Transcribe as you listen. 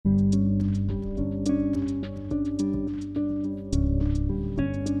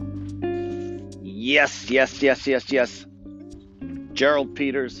Yes. Gerald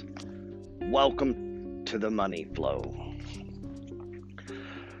Peters, welcome to the Money Flow.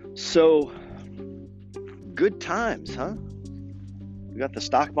 So, good times, huh? We got the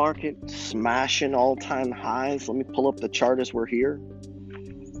stock market smashing all-time highs. Let me pull up the chart as we're here.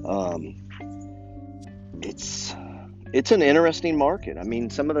 It's an interesting market. I mean,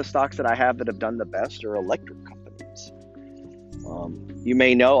 some of the stocks that I have that have done the best are electric companies. You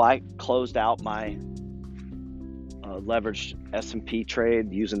may know I closed out my leveraged S&P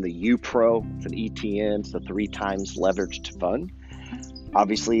trade using the UPRO. It's an ETN. It's a 3 times leveraged fund.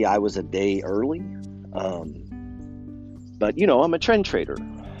 Obviously, I was a day early. But, I'm a trend trader.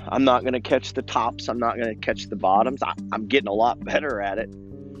 I'm not going to catch the tops. I'm not going to catch the bottoms. I'm getting a lot better at it.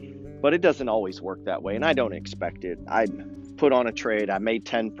 But it doesn't always work that way, and I don't expect it. I put on a trade. I made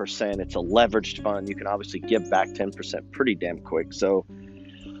 10%. It's a leveraged fund. You can obviously give back 10% pretty damn quick. So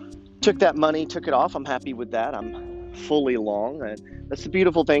took that money, took it off. I'm happy with that. I'm fully long. And that's the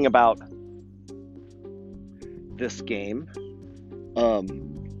beautiful thing about this game. More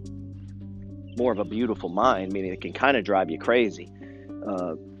of a beautiful mind, meaning it can kind of drive you crazy.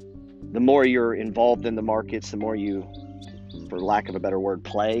 The more you're involved in the markets, the more you, for lack of a better word,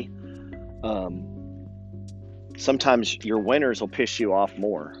 play. Sometimes your winners will piss you off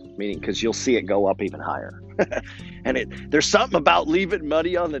more, meaning because you'll see it go up even higher. And there's something about leaving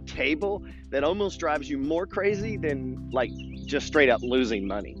money on the table that almost drives you more crazy than like just straight up losing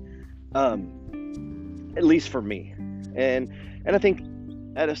money. At least for me. And I think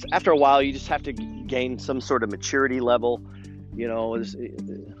after a while, you just have to gain some sort of maturity level. It's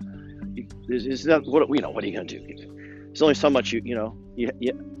not, what are you going to do? There's only so much you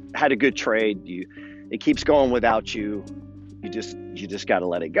had a good trade. It keeps going without you. You just got to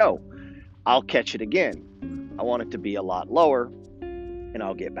let it go. I'll catch it again. I want it to be a lot lower, and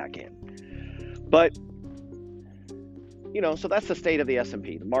I'll get back in. But so that's the state of the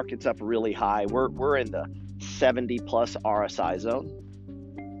S&P. The market's up really high. We're in the 70 plus RSI zone.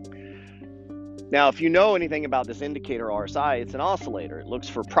 Now, if you know anything about this indicator RSI, it's an oscillator. It looks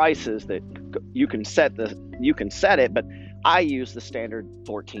for prices that you can set it, but I use the standard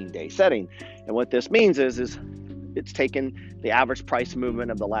 14-day setting. And what this means is it's taken the average price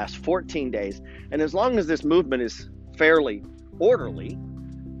movement of the last 14 days. And as long as this movement is fairly orderly,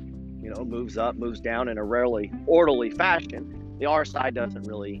 moves up, moves down in a rarely orderly fashion, the RSI doesn't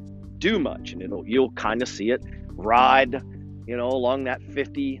really do much. And you'll kind of see it ride, along that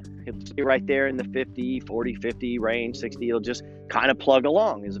 50, it'll stay right there in the 50, 40, 50 range, 60. It'll just kind of plug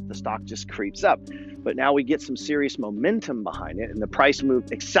along as if the stock just creeps up. But now we get some serious momentum behind it, and the price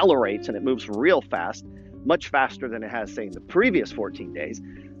move accelerates, and it moves real fast, much faster than it has, say, in the previous 14 days.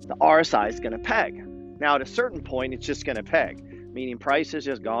 The RSI is going to peg. Now, at a certain point, it's just going to peg, meaning price has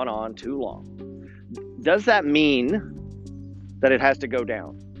just gone on too long. Does that mean that it has to go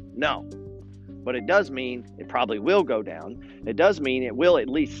down? No. But it does mean it probably will go down. It does mean it will at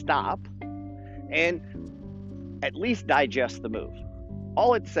least stop and at least digest the move.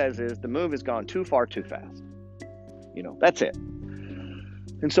 All it says is the move has gone too far, too fast. That's it.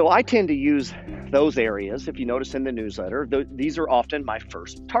 And so I tend to use those areas. If you notice in the newsletter, these are often my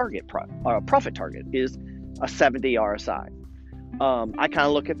first target, profit target is a 70 RSI. I kind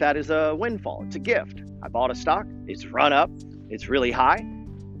of look at that as a windfall. It's a gift. I bought a stock. It's run up. It's really high.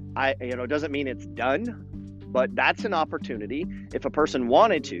 It doesn't mean it's done, but that's an opportunity. If a person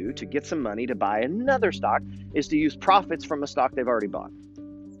wanted to get some money to buy another stock, is to use profits from a stock they've already bought.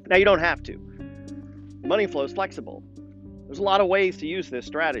 Now, you don't have to. Money flow is flexible. There's a lot of ways to use this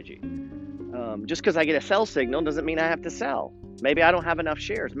strategy. Just because I get a sell signal doesn't mean I have to sell. Maybe I don't have enough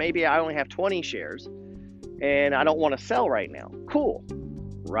shares. Maybe I only have 20 shares and I don't want to sell right now. Cool.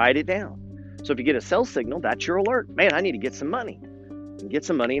 Write it down. So if you get a sell signal, that's your alert. Man, I need to get some money. And get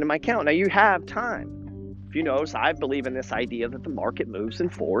some money into my account. Now you have time. If you notice, I believe in this idea that the market moves in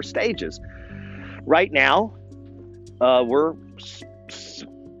 4 stages. Right now, the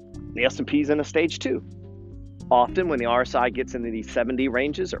S&P's in a stage 2. Often when the RSI gets into these 70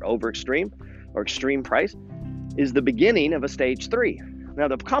 ranges or over extreme or extreme price is the beginning of a stage 3. Now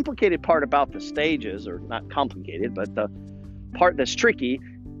the complicated part about the stages, or not complicated, but the part that's tricky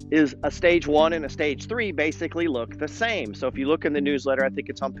is a stage 1 and a stage 3 basically look the same. So if you look in the newsletter, I think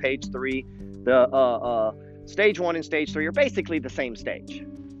it's on page 3, the stage 1 and stage 3 are basically the same stage.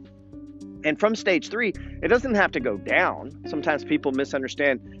 And from stage 3, it doesn't have to go down. Sometimes people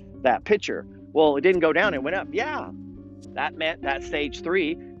misunderstand that picture. Well, it didn't go down, it went up. Yeah, that meant that stage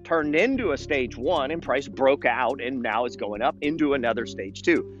 3 turned into a stage 1 and price broke out and now is going up into another stage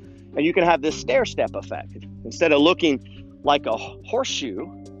 2. And you can have this stair step effect. Instead of looking like a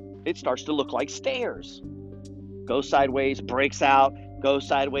horseshoe, it starts to look like stairs. Goes sideways, breaks out, goes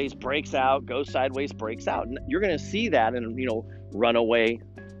sideways, breaks out, goes sideways, breaks out. And you're going to see that in, runaway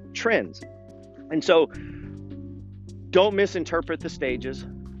trends. And so don't misinterpret the stages.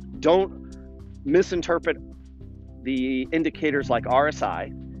 Don't misinterpret the indicators like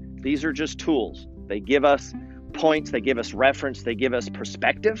RSI. These are just tools. They give us points, they give us reference, they give us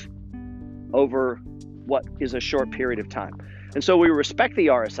perspective over what is a short period of time. And so we respect the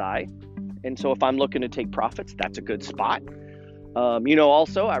RSI. And so if I'm looking to take profits, that's a good spot.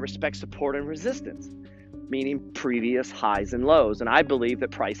 Also, I respect support and resistance, meaning previous highs and lows. And I believe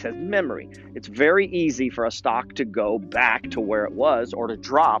that price has memory. It's very easy for a stock to go back to where it was or to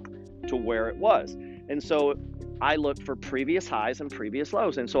drop to where it was. And so I look for previous highs and previous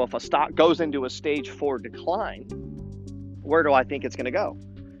lows. And so if a stock goes into a stage 4 decline, where do I think it's going to go?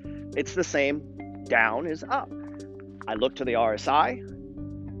 It's the same. Down is up. I look to the RSI,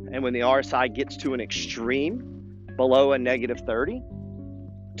 and when the RSI gets to an extreme below a negative 30,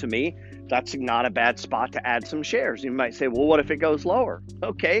 to me, that's not a bad spot to add some shares. You might say, well, what if it goes lower?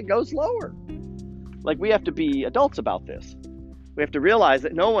 Okay, it goes lower. Like, we have to be adults about this. We have to realize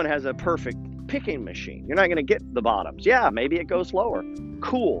that no one has a perfect picking machine. You're not going to get the bottoms. Yeah, maybe it goes lower.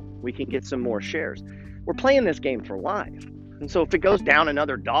 Cool, we can get some more shares. We're playing this game for life. And so if it goes down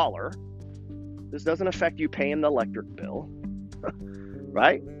another $1, this doesn't affect you paying the electric bill,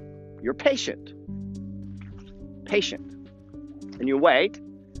 right? You're patient. And you wait,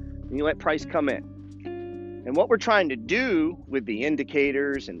 and you let price come in. And what we're trying to do with the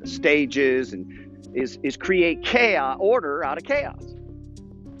indicators and the stages is create order out of chaos.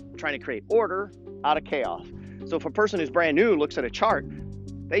 We're trying to create order out of chaos. So if a person who's brand new looks at a chart,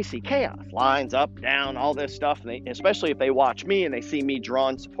 they see chaos, lines up, down, all this stuff. And especially if they watch me and they see me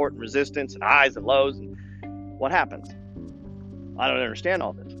drawing support and resistance and highs and lows, and what happens? I don't understand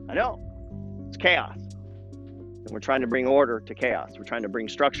all this. I know. It's chaos. And we're trying to bring order to chaos. We're trying to bring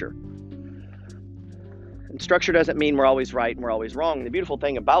structure. And structure doesn't mean we're always right and we're always wrong. And the beautiful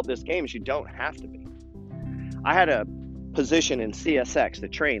thing about this game is you don't have to be. I had a position in CSX, the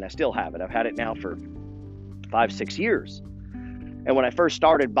train. I still have it. I've had it now for 5-6 years. And when I first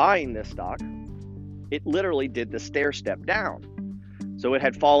started buying this stock, it literally did the stair step down. So it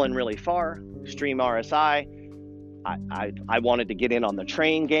had fallen really far, extreme RSI. I wanted to get in on the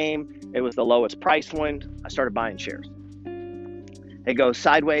train game. It was the lowest price one. I started buying shares. It goes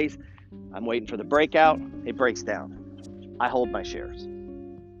sideways. I'm waiting for the breakout. It breaks down. I hold my shares.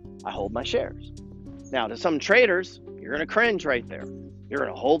 Now, to some traders, you're going to cringe right there. You're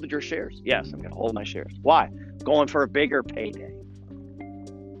going to hold your shares. Yes, I'm going to hold my shares. Why? Going for a bigger payday.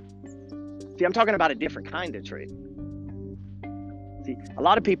 See, I'm talking about a different kind of trading. See, a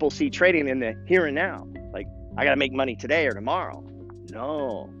lot of people see trading in the here and now. Like, I got to make money today or tomorrow.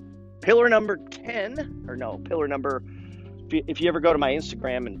 No. Pillar number 10, if you ever go to my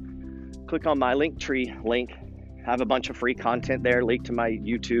Instagram and click on my Linktree link, I have a bunch of free content there, link to my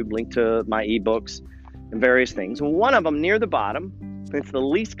YouTube, link to my ebooks and various things. One of them near the bottom, it's the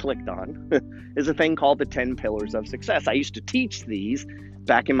least clicked on, is a thing called the 10 Pillars of Success. I used to teach these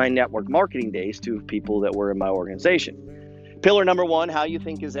back in my network marketing days to people that were in my organization. Pillar number 1, how you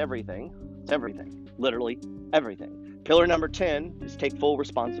think is everything. It's everything, literally everything. Pillar number 10 is take full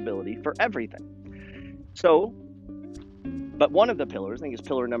responsibility for everything. So, but one of the pillars, I think it's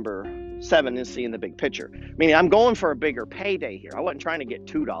pillar number 7, is seeing the big picture. Meaning I'm going for a bigger payday here. I wasn't trying to get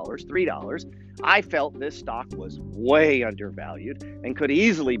 $2, $3. I felt this stock was way undervalued and could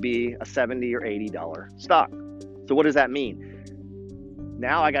easily be a $70 or $80 stock. So what does that mean?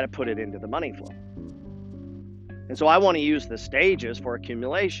 Now I got to put it into the money flow. And so I want to use the stages for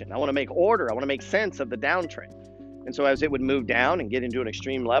accumulation. I want to make order. I want to make sense of the downtrend. And so as it would move down and get into an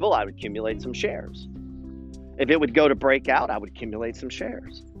extreme level, I would accumulate some shares. If it would go to breakout, I would accumulate some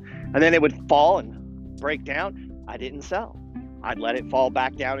shares. And then it would fall and break down. I didn't sell. I'd let it fall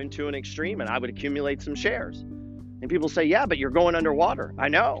back down into an extreme and I would accumulate some shares. And people say, yeah, but you're going underwater. I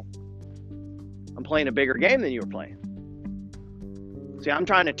know. I'm playing a bigger game than you were playing. See, I'm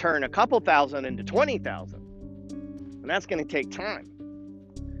trying to turn a couple thousand into 20,000. And that's going to take time.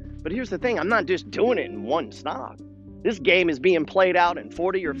 But here's the thing. I'm not just doing it in one stock. This game is being played out in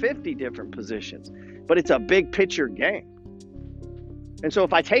 40 or 50 different positions. But it's a big picture game. And so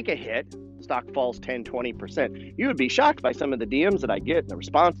if I take a hit, stock falls 10, 20%, you would be shocked by some of the DMs that I get and the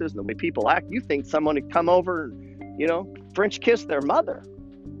responses and the way people act. You think someone would come over and, French kiss their mother.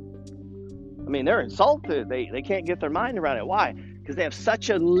 I mean, they're insulted. They can't get their mind around it. Why? Because they have such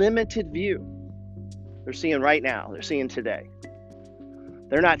a limited view. They're seeing right now. They're seeing today.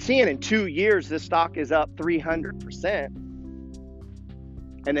 They're not seeing in 2 years this stock is up 300%.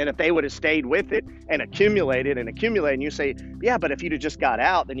 And then if they would have stayed with it and accumulated, and you say, yeah, but if you'd have just got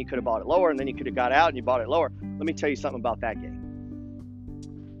out, then you could have bought it lower, and then you could have got out and you bought it lower. Let me tell you something about that game.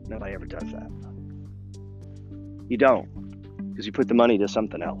 Nobody ever does that. You don't, because you put the money to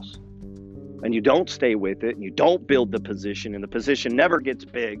something else. And you don't stay with it, and you don't build the position, and the position never gets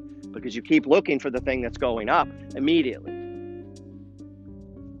big because you keep looking for the thing that's going up immediately.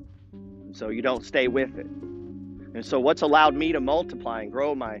 And so you don't stay with it. And so what's allowed me to multiply and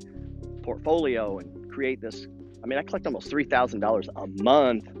grow my portfolio and create this, I collect almost $3,000 a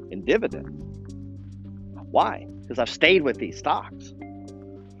month in dividends. Why? Because I've stayed with these stocks.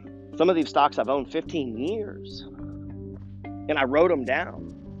 Some of these stocks I've owned 15 years, and I wrote them down.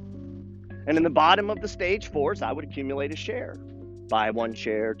 And in the bottom of the stage fours, I would accumulate a share. Buy 1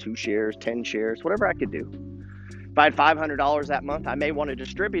 share, 2 shares, 10 shares, whatever I could do. If I had $500 that month, I may want to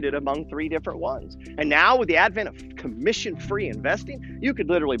distribute it among 3 different ones. And now with the advent of commission-free investing, you could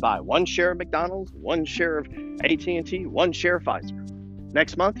literally buy 1 share of McDonald's, 1 share of AT&T, 1 share of Pfizer.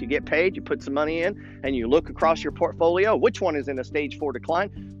 Next month, you get paid, you put some money in, and you look across your portfolio, which one is in a stage 4 decline,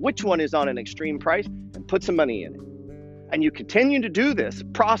 which one is on an extreme price, and put some money in it. And you continue to do this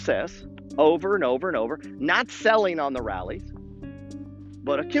process over and over and over, not selling on the rallies,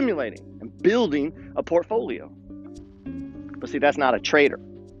 but accumulating and building a portfolio. But see, that's not a trader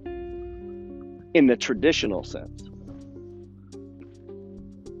in the traditional sense.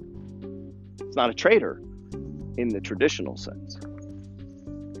 It's not a trader in the traditional sense.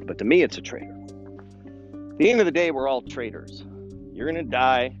 But to me, it's a trader. At the end of the day, we're all traders. You're going to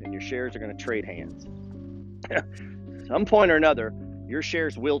die, and your shares are going to trade hands. At some point or another, your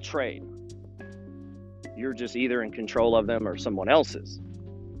shares will trade. You're just either in control of them or someone else's.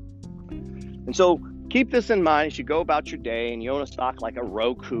 And so keep this in mind as you go about your day and you own a stock like a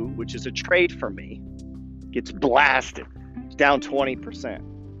Roku, which is a trade for me. Gets blasted. It's down 20%.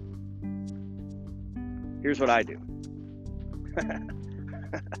 Here's what I do.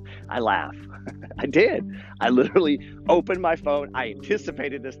 I laugh. I did. I literally opened my phone. I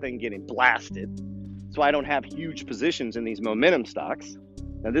anticipated this thing getting blasted. So I don't have huge positions in these momentum stocks.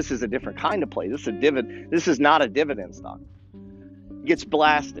 Now, this is a different kind of play. This is not a dividend stock. It gets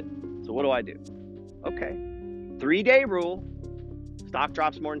blasted. So what do? Okay. 3-day rule. Stock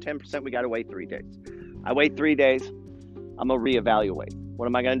drops more than 10%. We got to wait 3 days. I wait 3 days. I'm going to reevaluate. What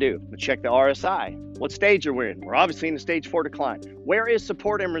am I going to do? I'm going to check the RSI. What stage are we in? We're obviously in a stage 4 decline. Where is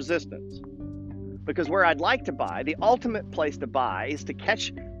support and resistance? Because where I'd like to buy, the ultimate place to buy is to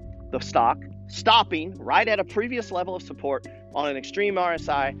catch the stock stopping right at a previous level of support on an extreme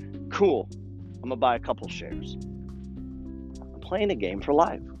RSI. Cool. I'm going to buy a couple shares. I'm playing a game for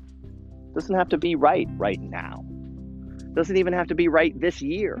life. It doesn't have to be right now. It doesn't even have to be right this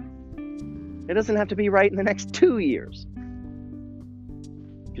year. It doesn't have to be right in the next 2 years.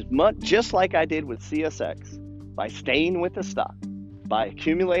 Because just like I did with CSX, by staying with the stock, by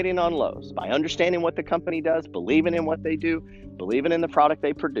accumulating on lows, by understanding what the company does, believing in what they do, believing in the product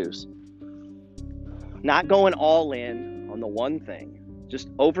they produce, not going all in on the one thing, just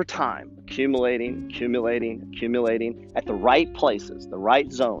over time, accumulating at the right places, the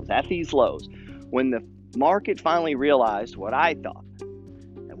right zones, at these lows. When the market finally realized what I thought,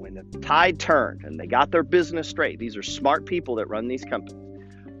 and when the tide turned and they got their business straight, these are smart people that run these companies.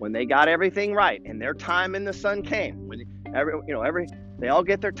 When they got everything right and their time in the sun came, when they all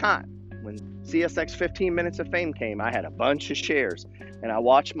get their time. When CSX 15 minutes of fame came, I had a bunch of shares and I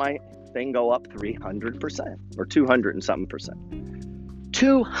watched my thing go up 300% or 200 and something percent.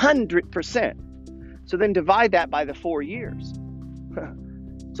 200%. So then divide that by the 4 years.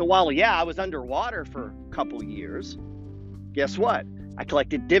 So while, I was underwater for a couple years, guess what? I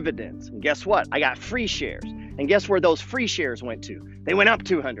collected dividends. And guess what? I got free shares. And guess where those free shares went to? They went up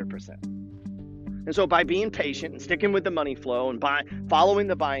 200%. And so by being patient and sticking with the money flow and following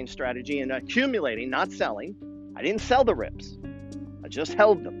the buying strategy and accumulating, not selling, I didn't sell the rips. I just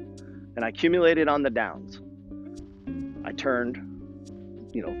held them. And I accumulated on the downs. I turned,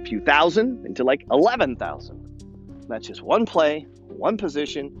 a few thousand into like 11,000. That's just one play, one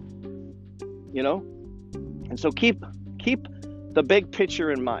position, And so keep the big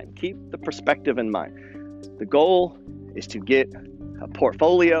picture in mind. Keep the perspective in mind. The goal is to get a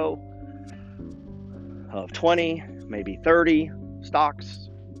portfolio of 20, maybe 30 stocks.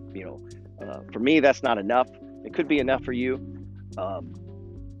 For me, that's not enough. It could be enough for you,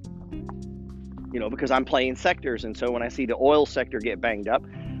 because I'm playing sectors. And so when I see the oil sector get banged up,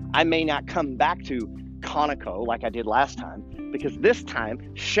 I may not come back to Conoco like I did last time, because this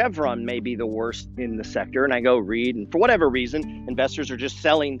time Chevron may be the worst in the sector. And I go read, and for whatever reason, investors are just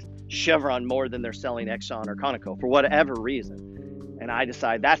selling Chevron more than they're selling Exxon or Conoco for whatever reason. and I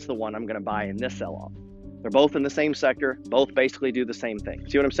decide that's the one I'm going to buy in this sell-off. They're both in the same sector, both basically do the same thing.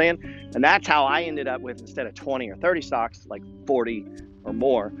 See what I'm saying? And that's how I ended up with, instead of 20 or 30 stocks, like 40 or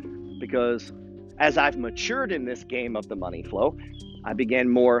more, because as I've matured in this game of the money flow, I began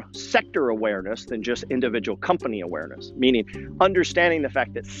more sector awareness than just individual company awareness, meaning understanding the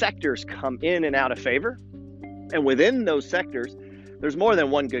fact that sectors come in and out of favor. And within those sectors, there's more than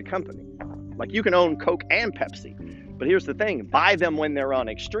one good company. Like you can own Coke and Pepsi, but here's the thing, buy them when they're on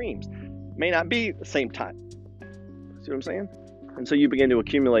extremes. May not be at the same time. See what I'm saying? And so you begin to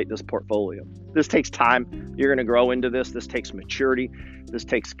accumulate this portfolio. This takes time. You're going to grow into this. This takes maturity. This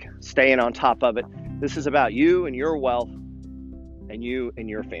takes staying on top of it. This is about you and your wealth and you and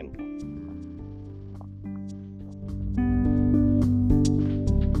your family.